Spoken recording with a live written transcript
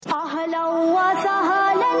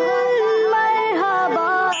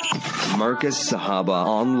Marcus Sahaba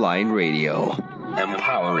Online Radio,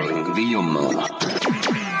 empowering the Ummah.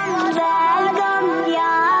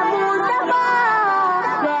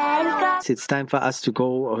 It's time for us to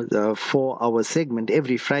go for our segment.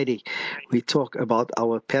 Every Friday, we talk about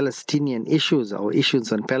our Palestinian issues, our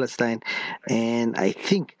issues on Palestine. And I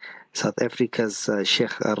think South Africa's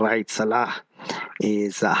Sheikh Raid Salah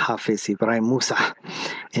is Hafez Ebrahim Moosa.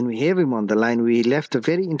 And we have him on the line. We left a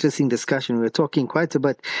very interesting discussion. We were talking quite a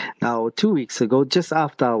bit now 2 weeks ago, just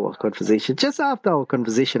after our conversation.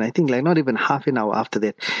 I think like not even half an hour after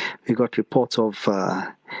that, we got reports of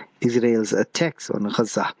Israel's attacks on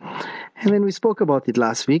Gaza. And then we spoke about it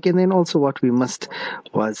last week. And then also what we missed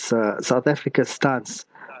was South Africa's stance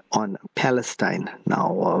on Palestine.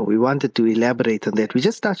 Now, we wanted to elaborate on that. We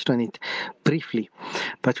just touched on it briefly,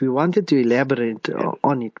 but we wanted to elaborate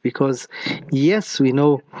on it because, yes, we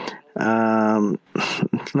know now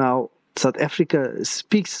South Africa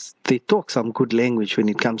they talk some good language when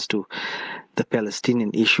it comes to the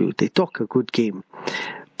Palestinian issue. They talk a good game.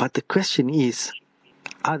 But the question is,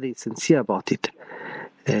 are they sincere about it?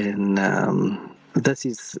 And this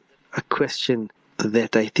is a question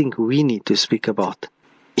that I think we need to speak about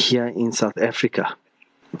here in South Africa,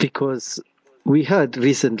 because we heard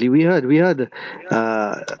recently, and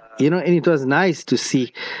it was nice to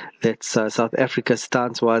see that South Africa's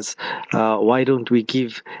stance was, why don't we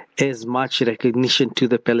give as much recognition to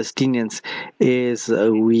the Palestinians as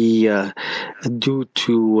we do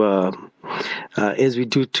to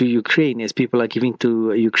Ukraine, as people are giving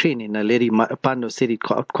to Ukraine. And Lady Pando said it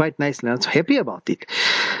quite nicely, and I was happy about it.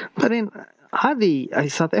 But then,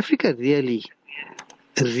 is South Africa really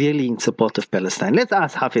in support of Palestine? Let's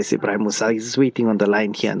ask Hafez Ebrahim Moosa. He's waiting on the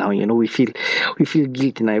line here now. We feel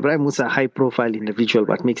guilty now. Ebrahim Moosa, high-profile individual,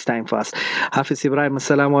 but makes time for us. Hafez Ebrahim,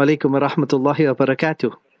 assalamu alaikum wa rahmatullahi wa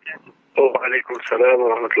barakatuh. Oh, alaikum salam wa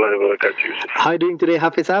rahmatullahi wa barakatuh. How are you doing today,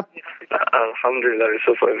 Hafez? Alhamdulillah,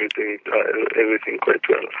 so far everything quite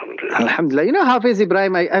well, alhamdulillah. Alhamdulillah. Hafez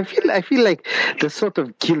Ebrahim, I feel like the sort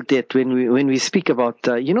of guilt that when we speak about,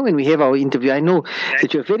 when we have our interview, I know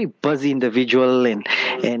that you're a very busy individual and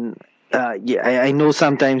I know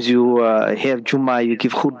sometimes you have Jummah, you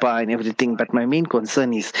give khutbah and everything, but my main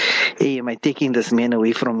concern is, hey, am I taking this man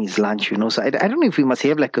away from his lunch, So I don't know if we must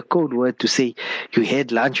have like a code word to say you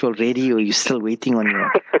had lunch already or you're still waiting on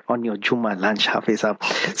your Jummah lunch, Hafez.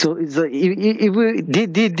 So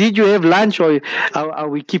did you have lunch, or are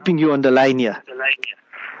we keeping you on the line here?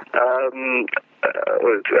 I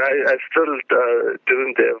still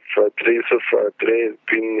didn't have today. So today has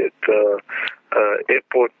been at the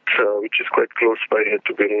airport, which is quite close by here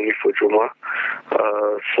to Benoni for Jummah.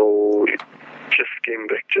 So it just came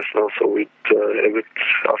back just now, so we'd have it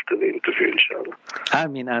after the interview, inshallah.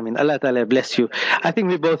 Ameen. Allah Ta'ala bless you. I think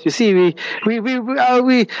we both, I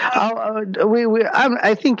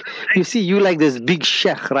think, you like this big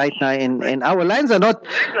sheikh right now, and our lines are not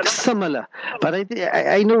similar, but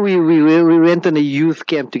I know we went on a youth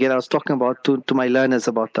camp together. I was talking about to my learners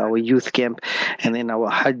about our youth camp and then our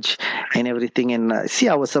Hajj and everything, and see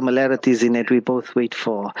our similarities in it. We both wait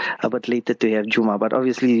for a bit later to have Jummah, but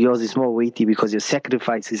obviously yours is more weighty because your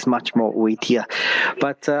sacrifice is much more weightier.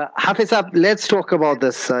 But Hafez, let's talk about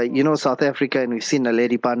this. South Africa, and we've seen a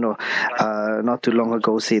Lady Pano not too long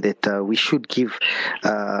ago say that we should give,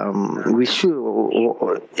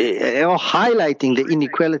 highlighting the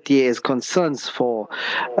inequality as concerns for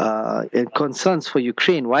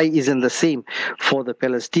Ukraine. Why isn't the same for the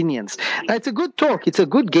Palestinians? Now, it's a good talk. It's a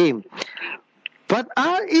good game. But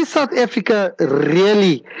is South Africa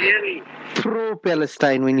really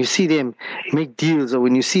pro-Palestine when you see them make deals, or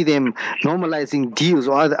when you see them normalizing deals,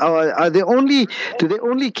 or do they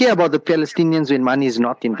only care about the Palestinians when money is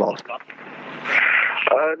not involved?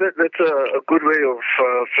 That's a good way of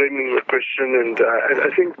framing the question, and I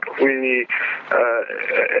think we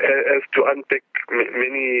have to unpack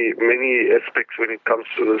many aspects when it comes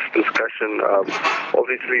to this discussion.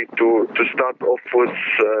 Obviously, to start off with,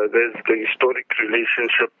 there's the historic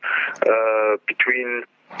relationship between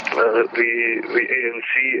the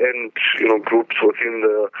ANC and groups within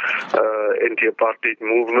the anti-apartheid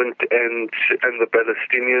movement and the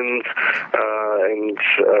Palestinians and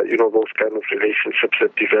those kind of relationships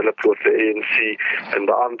that developed with the ANC and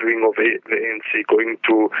the undoing of the ANC going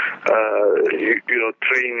to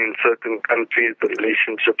train in certain countries, the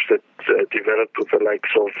relationships that developed with the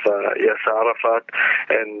likes of Yasser Arafat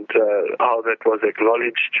and how that was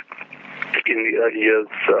acknowledged in the early years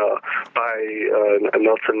by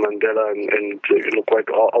Nelson Mandela and quite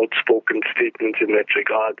outspoken statements in that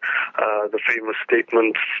regard. The famous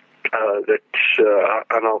statements that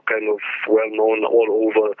are now kind of well known all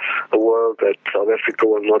over the world, that South Africa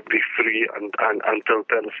will not be free until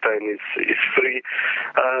Palestine is free.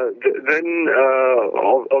 Then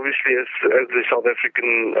obviously as the South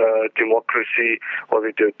African democracy or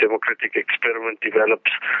the democratic experiment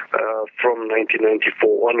develops from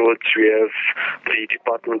 1994 onwards, we have the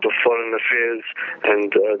Department of Foreign Affairs,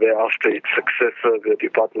 and thereafter its successor, the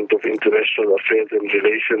Department of International Affairs and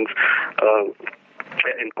Relations,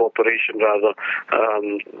 and Cooperation rather,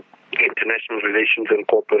 International Relations and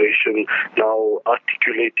Cooperation, now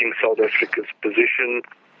articulating South Africa's position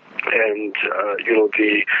and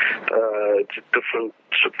the different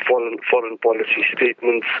foreign policy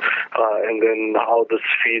statements, and then how this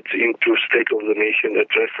feeds into State of the Nation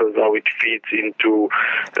addresses, how it feeds into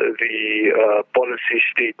the policy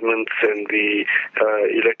statements and the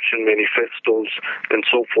election manifestos and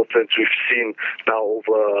so forth, as we've seen now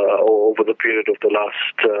over the period of the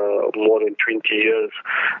last more than 20 years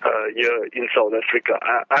here in South Africa.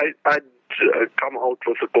 I'd come out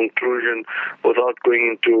with a conclusion without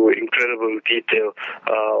going into incredible detail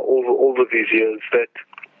over these years that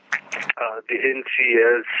the ANC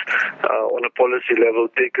has, on a policy level,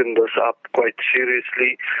 taken this up quite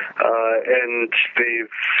seriously, and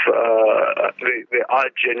they are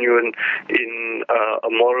genuine in a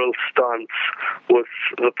moral stance with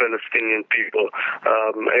the Palestinian people.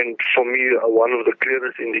 And for me, one of the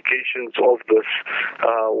clearest indications of this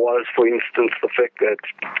was, for instance, the fact that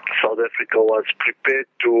South Africa was prepared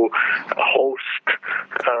to host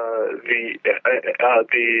the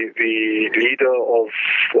leader of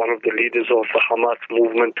one of the leaders of the Hamas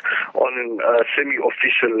movement on a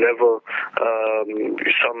semi-official level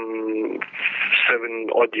some 7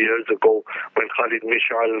 odd years ago, when Khalid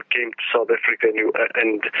Mishal came to South Africa,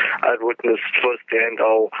 and I'd witnessed firsthand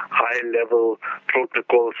how high-level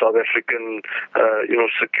protocol South African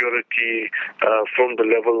security from the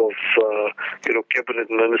level of cabinet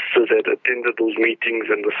ministers had attended those meetings,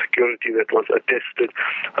 and the security that was attested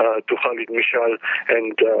to Khalid Mishal,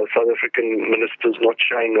 and South African ministers not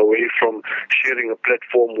shying away from sharing a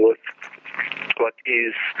platform with what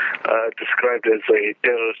is described as a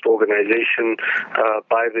terrorist organization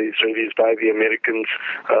by the Israelis, by the Americans.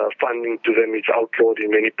 Funding to them is outlawed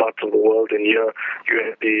in many parts of the world, and here you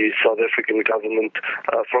have the South African government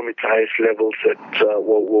from its highest levels that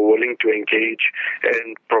were willing to engage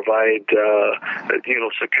and provide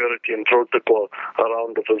security and protocol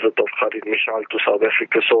around the visit of Khalid Mishal to South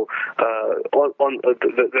Africa. So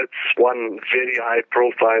that's one very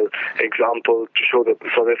high-profile example to show that the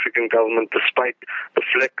South African government, despite the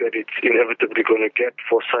flack that it's inevitably going to get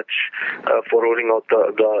for rolling out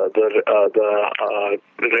the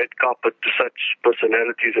red carpet to such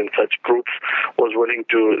personalities and such groups, was willing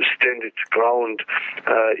to stand its ground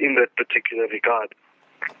in that particular regard.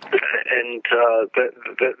 And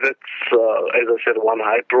that's, as I said, one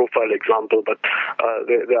high-profile example, but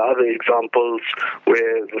there are other examples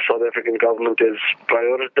where the South African government has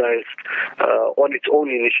prioritized on its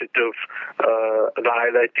own initiative the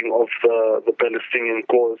highlighting of the Palestinian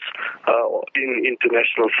cause in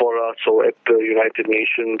international fora. So at the United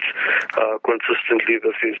Nations, consistently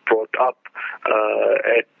this is brought up.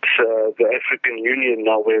 At the African Union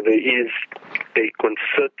now, where there is a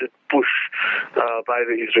concerted push by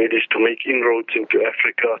the Israelis to make inroads into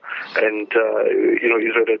Africa, and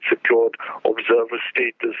Israel had secured observer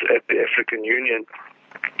status at the African Union.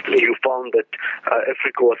 You found that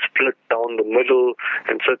Africa was split down the middle,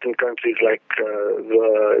 and certain countries like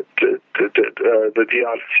the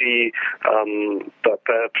DRC,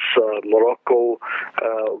 perhaps Morocco,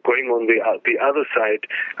 going on the other side.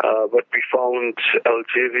 But we found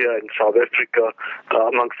Algeria and South Africa,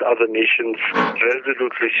 amongst other nations,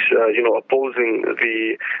 resolutely, opposing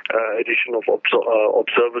the addition of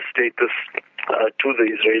observer status to the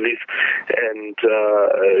Israelis, and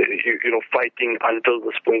fighting until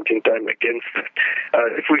this point in time against it.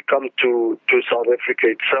 If we come to South Africa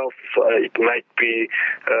itself, it might be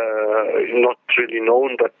not really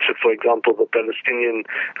known, but for example, the Palestinian,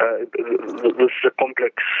 this is a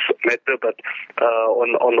complex matter, but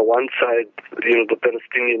on the one side, the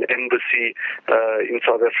Palestinian embassy in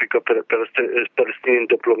South Africa, Palestinian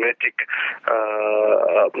diplomatic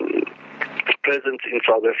presence in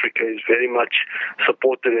South Africa is very much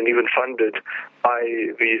supported and even funded by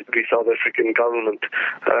the South African government.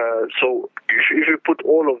 So if you put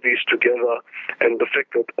all of these together, and the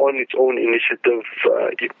fact that on its own initiative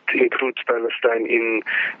it includes Palestine in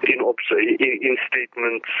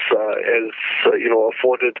statements as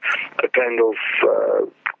afforded a kind of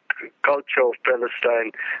culture of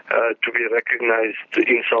Palestine to be recognized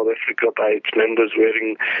in South Africa by its members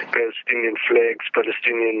wearing Palestinian flags,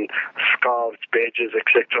 Palestinian scarves, badges,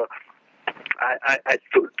 etc. I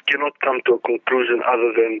cannot come to a conclusion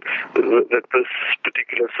other than that this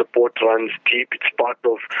particular support runs deep. It's part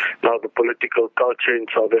of now the political culture in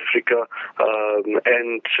South Africa,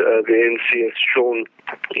 and the ANC has shown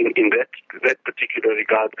in that particular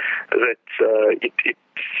regard that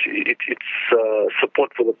its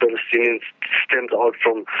support for the Palestinians stems out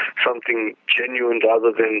from something genuine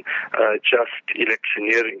rather than just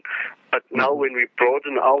electioneering. But now when we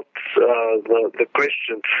broaden out the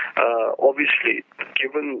question, obviously,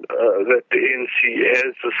 given that the ANC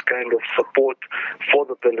has this kind of support for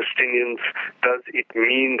the Palestinians, does it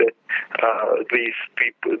mean that these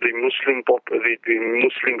people, the Muslim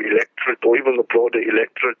electorate, or even the broader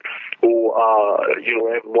electorate who are,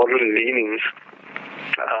 have moral leanings,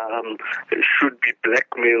 should be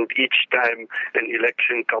blackmailed each time an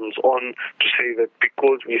election comes on to say that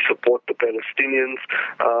because we support the Palestinians,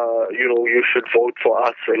 you should vote for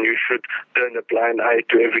us and you should turn a blind eye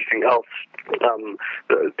to everything else.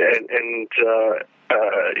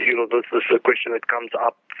 This is a question that comes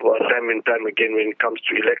up time and time again when it comes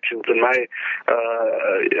to elections. And my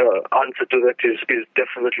answer to that is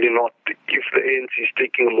definitely not. If the ANC is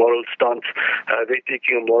taking a moral stance, they're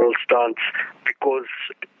taking a moral stance because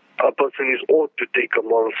a person is ought to take a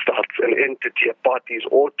moral stance. An entity, a party is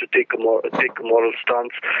ought to take a moral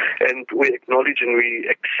stance. And we acknowledge and we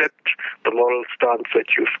accept the moral stance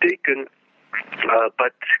that you've taken.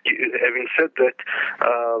 But having said that,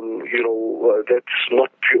 that's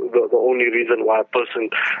not the only reason why a person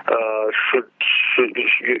should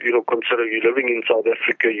consider you living in South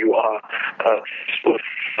Africa. You are with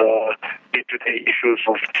day-to-day issues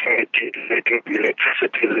of dignity relating to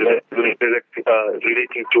electricity,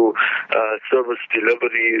 relating to service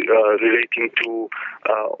delivery, relating to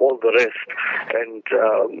all the rest. And,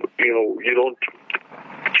 you don't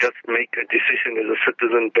just make a decision as a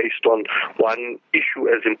citizen based on one issue,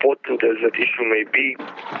 as important as that issue may be,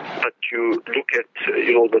 but you look at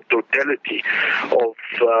the totality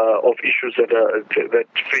of issues that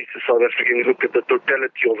faces South Africa. You look at the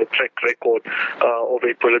totality of a track record of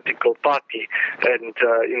a political party, and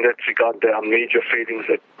in that regard, there are major failings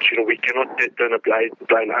that we cannot turn a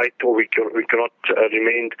blind eye to, or we cannot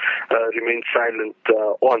remain silent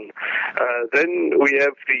on. Then we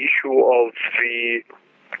have the issue of the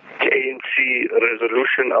ANC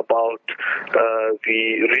resolution about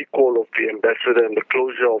the recall of the ambassador and the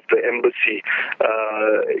closure of the embassy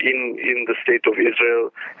in the state of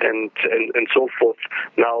Israel and so forth.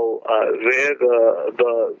 Now, there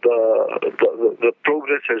the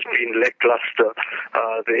progress has been lackluster.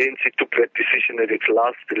 The ANC took that decision at its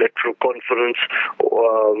last electoral conference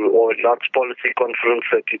or last policy conference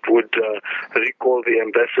that it would recall the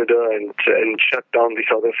ambassador and shut down the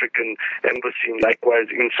South African embassy, and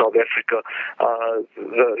likewise in South Africa.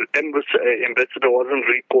 The ambassador wasn't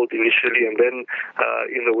recalled initially, and then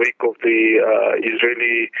in the wake of the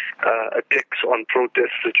Israeli attacks on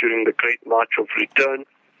protesters during the Great March of Return,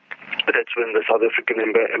 that's when the South African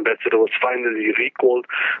ambassador was finally recalled,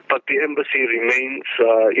 but the embassy remains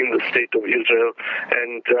in the state of Israel.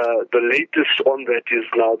 And the latest on that is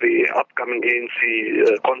now the upcoming ANC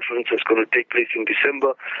conference is going to take place in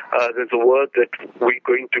December. There's a word that we're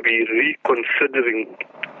going to be reconsidering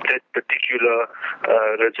that particular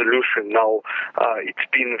resolution. Now, it's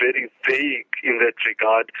been very vague in that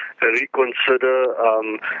regard. Reconsider,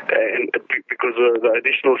 and because the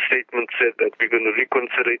additional statement said that we're going to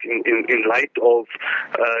reconsider it in light of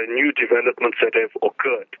new developments that have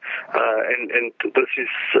occurred, and this is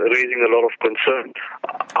raising a lot of concern.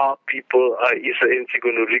 Are people, is the ANC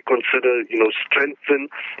going to reconsider, strengthen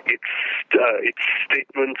its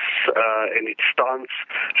statements and its stance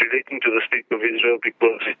relating to the state of Israel,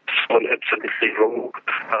 because it's gone absolutely wrong,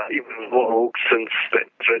 even more wrong since that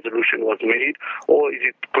resolution was made? Or is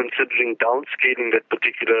it considering downscaling that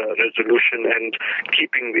particular resolution and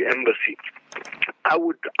keeping the embassy? I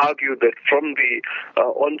would argue that from the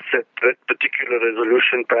onset, that particular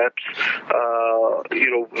resolution perhaps,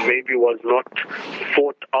 maybe was not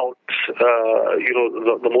thought out,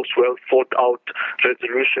 the most well thought out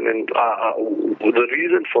resolution. And the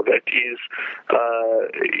reason for that is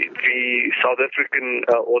the South African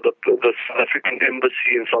or the South African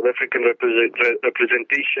embassy and South African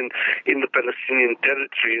representation in the Palestinian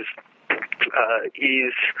territories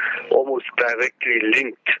is almost directly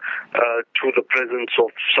linked to the presence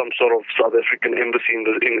of some sort of South African embassy in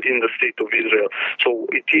the state of Israel. So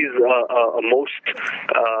it is a most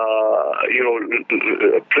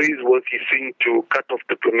praiseworthy thing to cut off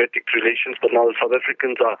diplomatic relations, but now the South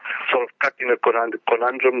Africans are sort of cut in a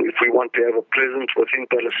conundrum. If we want to have a presence within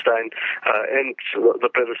Palestine and the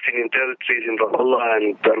Palestinian territories in Ramallah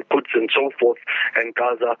and Quds and so forth, and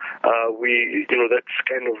Gaza, that's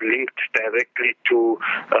kind of linked directly to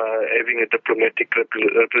having a diplomatic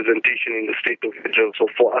representation in the state of Israel. So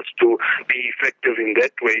for us to be effective in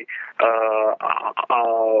that way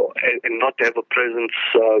and not have a presence,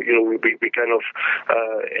 we kind of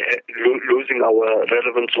losing our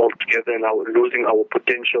relevance altogether and losing our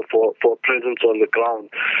potential for presence on the ground.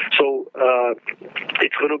 So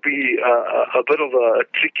it's going to be a bit of a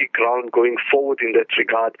tricky ground going forward in that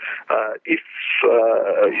regard. If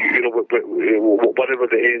whatever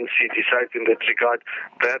the ANC decides in that regard,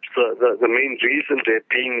 perhaps the main reason there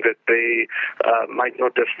being that they might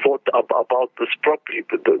not have thought about this properly.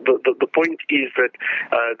 But the point is that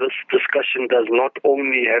this discussion does not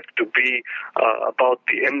only have to be about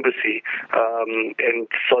the embassy and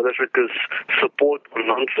South Africa's support or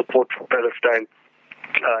non-support for Palestine.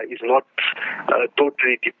 Is not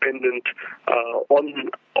totally dependent on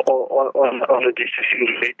a decision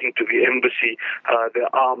relating to the embassy.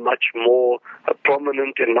 There are much more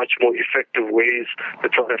prominent and much more effective ways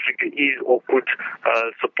that South Africa is or could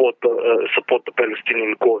support the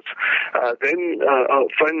Palestinian cause. Then a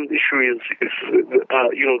final issue is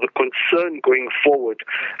the concern going forward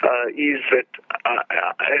is that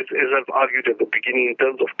as I've argued at the beginning, in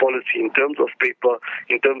terms of policy, in terms of paper,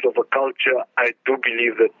 in terms of a culture, I do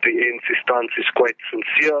believe that the ANC stance is quite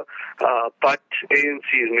sincere, but ANC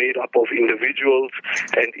is made up of individuals,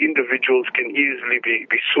 and individuals can easily be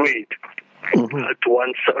swayed. To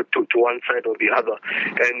one side or the other,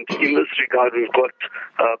 and in this regard, we've got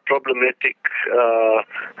problematic,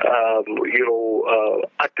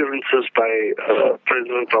 utterances by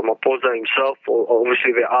President Ramaphosa himself.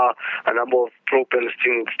 Obviously, there are a number of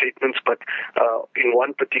pro-Palestinian statements, but in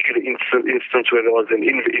one particular instance where there was an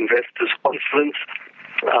investors' conference.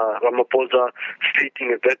 Ramaphosa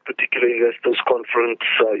stating at that particular investors' conference,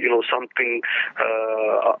 something,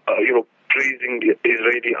 praising the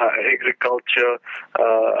Israeli agriculture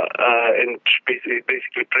and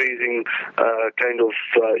basically praising kind of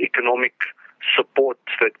economic support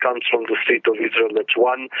that comes from the state of Israel. That's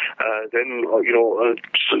one. Then,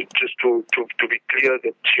 just to be clear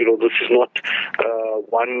that this is not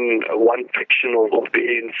one faction of the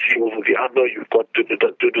ANC over the other. You've got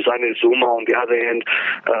Duduzane Zuma on the other hand,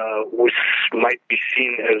 which might be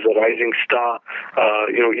seen as a rising star,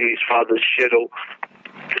 in his father's shadow.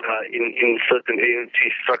 In certain ANC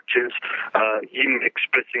structures, him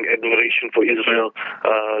expressing admiration for Israel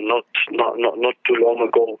not too long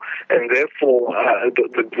ago, and therefore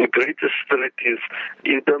the greatest threat is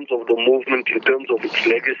in terms of the movement, in terms of its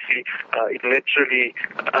legacy. It naturally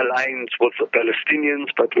aligns with the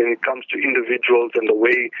Palestinians, but when it comes to individuals and the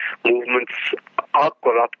way movements are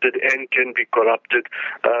corrupted and can be corrupted,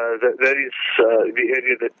 that is the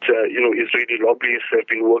area that Israeli lobbyists have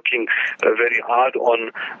been working very hard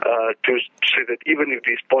on. To say that even if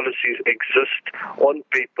these policies exist on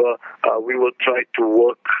paper, we will try to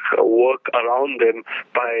work around them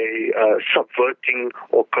by subverting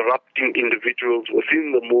or corrupting individuals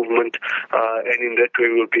within the movement, and in that way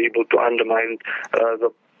we'll be able to undermine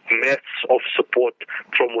the mass of support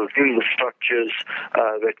from within the structures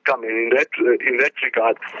that come in. In that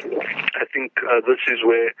regard, I think this is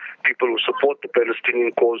where people who support the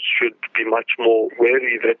Palestinian cause should be much more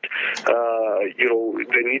wary that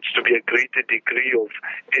there needs to be a greater degree of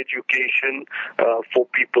education for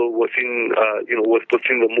people within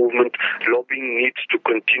within the movement. Lobbying needs to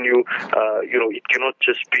continue. It cannot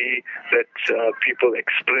just be that people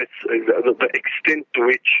express the extent to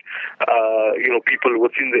which people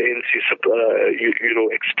within the ANC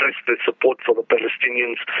express their support for the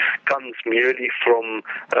Palestinians comes merely from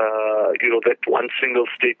that one single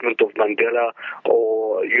statement of Mandela,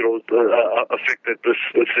 or a fact that this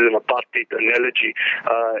is an apartheid analogy,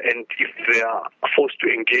 and if they are forced to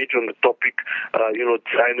engage on the topic,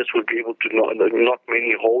 Zionists will be able to knock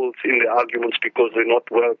many holes in their arguments because they're not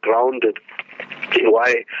well grounded in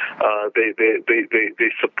why they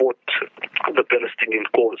support the Palestinian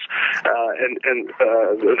cause, and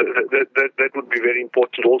that would be very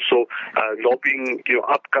important. Also, lobbying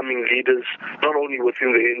upcoming leaders, not only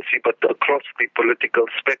within the ANC but across the political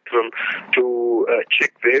spectrum, to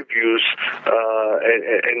check their views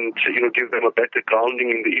and give them a better grounding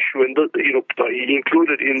in the issue. And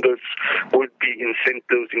included in this would be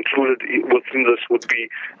incentives. Included within this would be,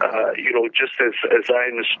 just as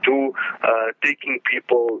Zionists do, taking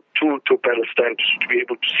people to Palestine to be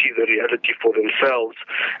able to see the reality for themselves,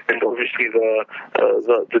 and obviously the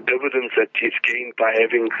dividends that is gained by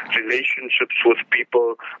having relationships with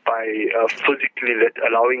people, by physically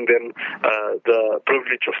allowing them the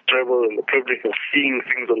privilege of travel and the privilege of seeing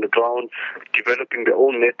things on the ground, developing their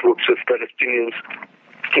own networks with Palestinians,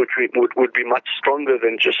 which would be much stronger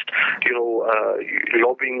than just,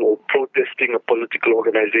 lobbying or protesting a political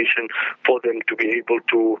organization for them to be able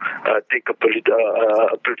to take a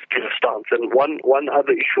particular stance. And one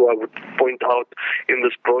other issue I would point out in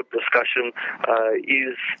this broad discussion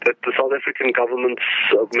is that the South African government's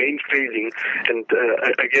main failing, and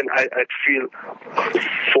again, I'd feel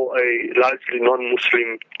for a largely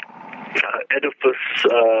non-Muslim edifice,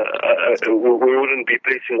 we wouldn't be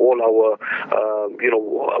placing all our,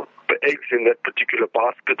 eggs in that particular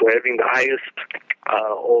basket, or having the highest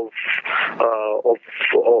of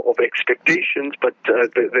expectations. But as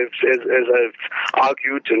I've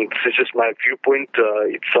argued, and this is just my viewpoint,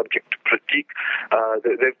 it's subject to critique.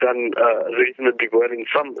 They've done reasonably well in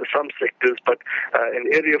some sectors, but an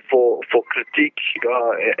area for critique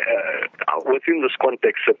within this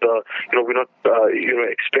context that we're not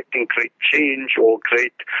expecting great change or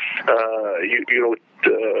great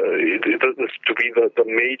this to be the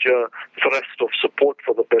major thrust of support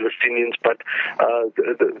for the Palestinians, but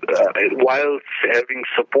whilst having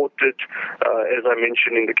supported, as I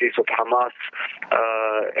mentioned in the case of Hamas,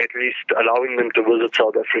 at least allowing them to visit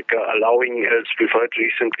South Africa, allowing, as we've heard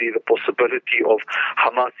recently, the possibility of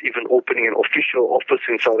Hamas even opening an official office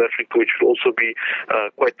in South Africa, which would also be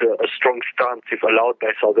quite a strong stance if allowed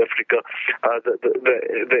by South Africa.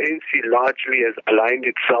 The ANC largely has aligned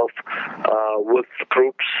itself with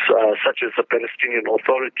groups such as the Palestinian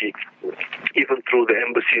Authority, even through the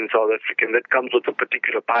embassy in South Africa, and that comes with a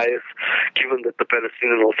particular bias, given that the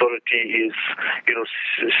Palestinian Authority is,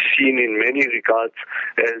 seen in many regards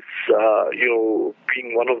as,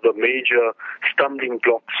 being one of the major stumbling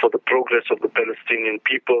blocks for the progress of the Palestinian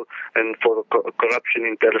people and for the corruption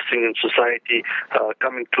in Palestinian society,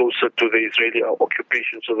 coming closer to the Israeli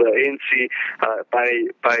occupation. So the ANC, by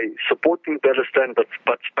supporting Palestine, but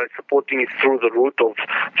by supporting it through the route of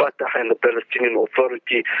Fatah and the Palestinian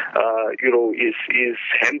Authority, is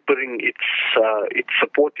hampering its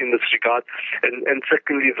support in this regard. And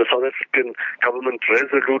secondly, the South African government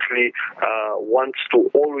resolutely wants to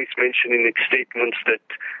always mention in its statements that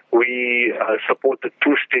we support the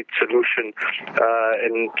two-state solution,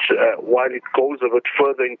 and while it goes a bit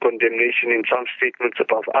further in condemnation in some statements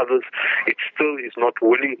above others, it still is not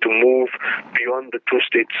willing to move beyond the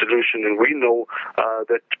two-state solution. And we know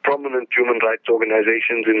that prominent human rights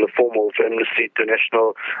organizations in the form of Amnesty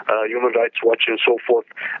International, Human Rights Watch, and so forth,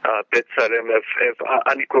 B'Tselem, have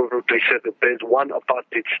unequivocally said that there's one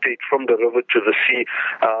apartheid state from the river to the sea.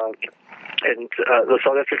 And the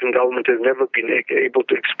South African government has never been able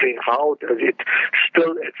to explain how does it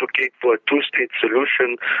still advocate for a two-state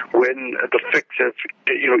solution when the facts have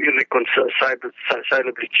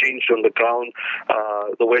irreconcilably changed on the ground.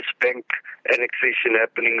 The West Bank annexation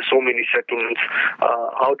happening, so many settlements.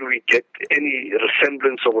 How do we get any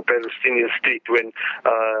resemblance of a Palestinian state when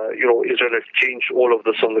Israel has changed all of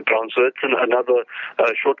this on the ground? So that's another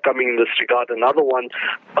shortcoming in this regard. Another one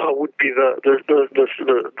would be the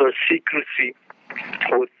secrecy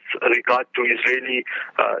with regard to Israeli,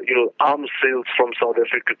 arms sales from South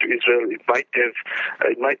Africa to Israel. It might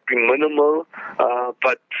be minimal,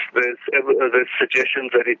 but there's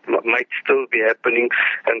suggestions that it might still be happening,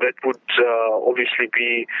 and that would obviously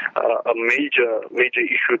be a major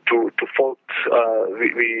issue to fault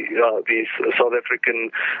the South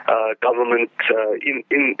African government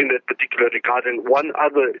in that particular regard. And one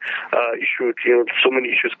other issue, so many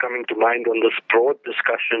issues coming to mind on this broad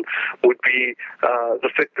discussion, would be the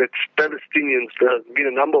fact that Palestinians, there have been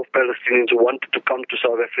a number of Palestinians who wanted to come to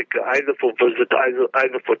South Africa either for visit,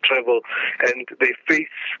 either for travel, and they face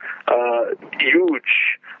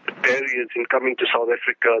huge barriers in coming to South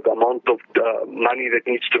Africa. The amount of money that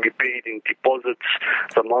needs to be paid in deposits,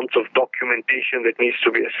 the amount of documentation that needs to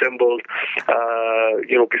be assembled,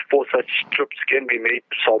 before such trips can be made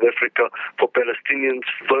to South Africa for Palestinians,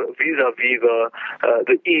 vis-a-vis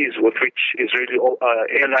the ease with which Israeli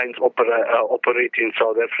airlines operate in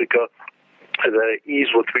South Africa. the ease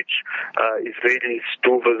with which Israelis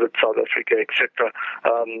do visit South Africa, etc.,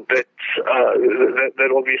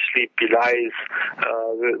 that obviously belies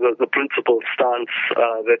the principal stance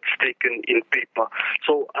that's taken in paper.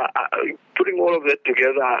 So, putting all of that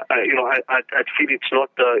together, I'd feel it's not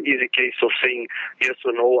an easy case of saying yes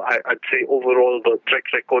or no. I'd say overall the track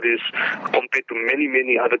record is, compared to many,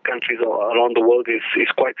 many other countries around the world,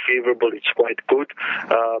 is quite favorable. It's quite good.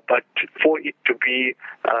 But for it to be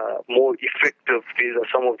more effective, these are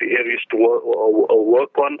some of the areas to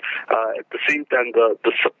work on. At the same time,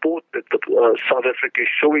 the support that South Africa is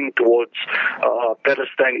showing towards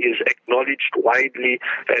Palestine is acknowledged widely,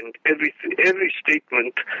 and every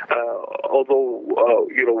statement, although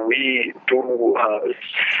we do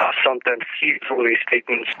sometimes see through these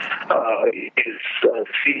statements, is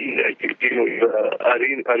seen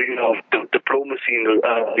arena of diplomacy, in the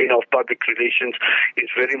arena of public relations, is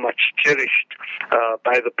very much cherished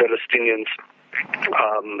by the Palestinians.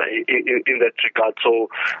 In that regard, so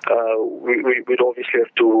we'd obviously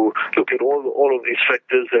have to look at all of these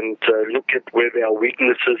factors and look at where there are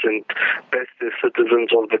weaknesses and best as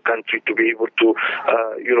citizens of the country to be able to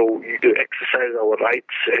exercise our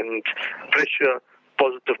rights and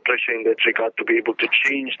positive pressure in that regard to be able to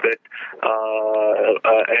change that,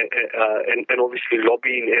 and obviously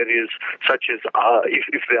lobby in areas such as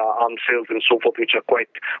if there are arms sales and so forth, which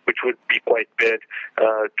would be quite bad,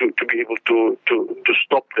 to be able to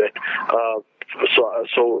stop that.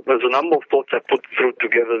 So there's a number of thoughts I put through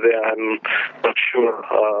together there. I'm not sure.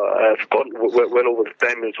 I've gone well over the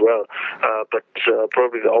time as well, but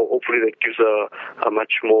probably hopefully that gives a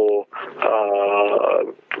much more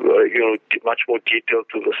much more detail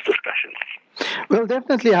to this discussion. Well,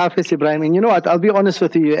 definitely, Hafez Ebrahim. And you know what? I'll be honest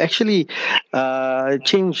with you. You actually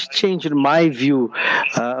changed my view,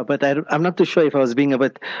 but I'm not too sure if I was being a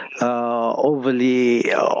bit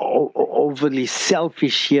overly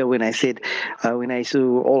selfish here when I said when I used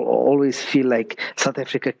to always feel like South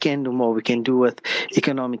Africa can do more. We can do with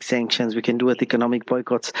economic sanctions. We can do with economic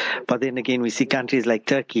boycotts. But then again, we see countries like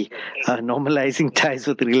Turkey normalizing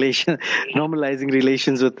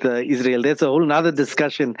relations with Israel. That's a whole other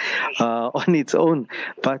discussion on its own.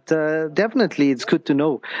 But definitely, it's good to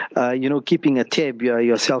know, keeping a tab,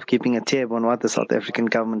 yourself keeping a tab on what the South African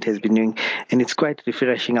government has been doing. And it's quite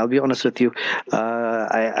refreshing. I'll be honest with you.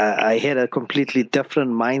 I had a completely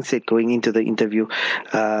different mindset going into the interview,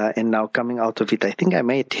 and now coming out of it, I think I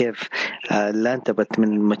might have learned a bit,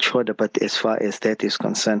 matured a bit as far as that is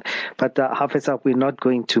concerned. But Hafez, we're not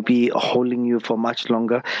going to be holding you for much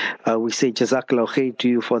longer. We say Jazakallah khair to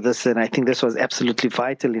you for this, and I think this was absolutely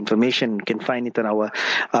vital information. You can find it on our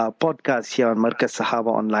podcast here on Markaz Sahaba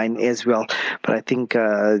online as well. But I think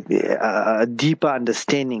a deeper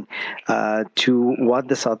understanding to what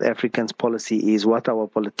the South Africans' policy is, what our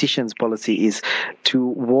politicians' policy is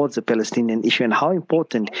towards the Palestinian issue, and how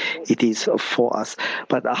important it is for us.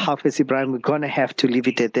 But Hafez Ebrahim, we're going to have to leave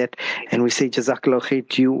it at that. And we say Jazakallah khair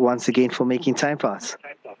to you once again for making time for us.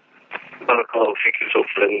 Thank you,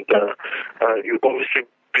 Sophie. And you obviously,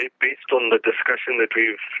 based on the discussion that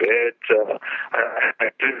we've had,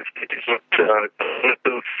 it is not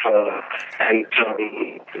cognitive and it's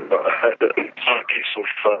not a case of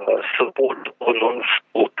support or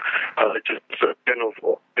non-support. Just kind of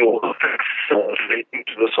facts relating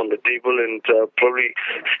to this on the table, and probably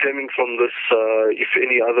stemming from this, if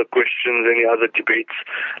any other questions, any other debates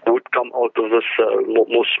would come out of this,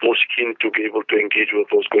 most keen to be able to engage with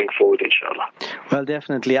those going forward, inshallah. Well,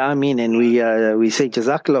 definitely, Ameen, and we say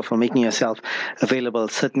Jazakallah for making yourself available.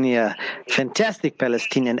 Certainly a fantastic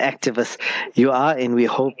Palestinian activist you are, and we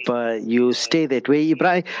hope you stay that way.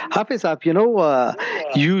 Ibrahim, Hafez,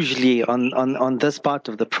 usually on this part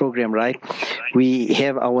of the program, right, we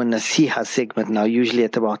have our Nasiha segment now, usually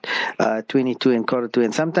at about 22 and quarter to,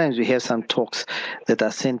 and sometimes we have some talks that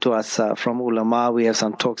are sent to us from ulama. We have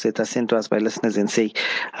some talks that are sent to us by listeners and say,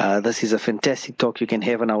 this is a fantastic talk you can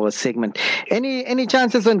have on our segment. Any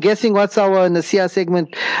chances on guessing what's our Nasiha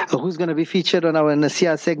segment? Who's going to be featured on our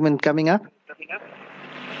Nasiha segment coming up?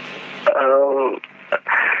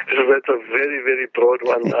 That's a very, very broad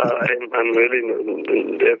one. I'm really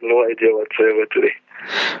have no idea whatsoever today.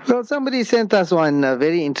 Well, somebody sent us one, a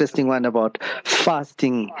very interesting one about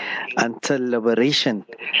fasting until liberation.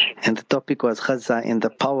 And the topic was Gaza and the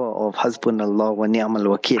power of Hasbunallah wa ni'mal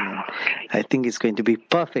wakil. I think it's going to be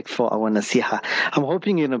perfect for our Nasiha. I'm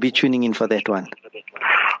hoping you're going to be tuning in for that one.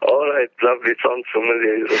 All right, lovely. Sounds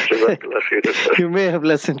familiar. You may have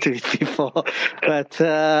listened to it before. But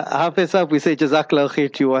Hafez, we say Jazakallah khair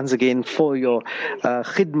to you once again for your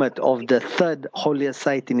khidmat of the third holiest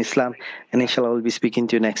site in Islam. And inshallah, we'll be speaking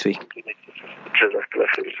to you next week. Jazakallah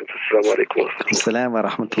khair. Assalamu alaikum. Assalamu wa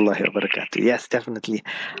rahmatullahi wa barakatuh. Yes, definitely.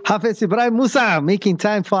 Hafez Ebrahim Moosa making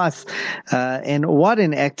time for us. And what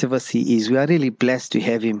an activist he is. We are really blessed to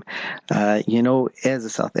have him, as a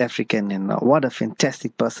South African. And what a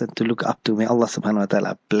fantastic person to look up to. May Allah subhanahu wa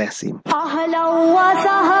ta'ala bless him.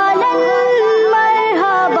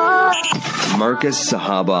 Marcus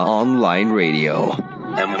Sahaba Online Radio.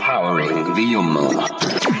 Empowering the Ummah.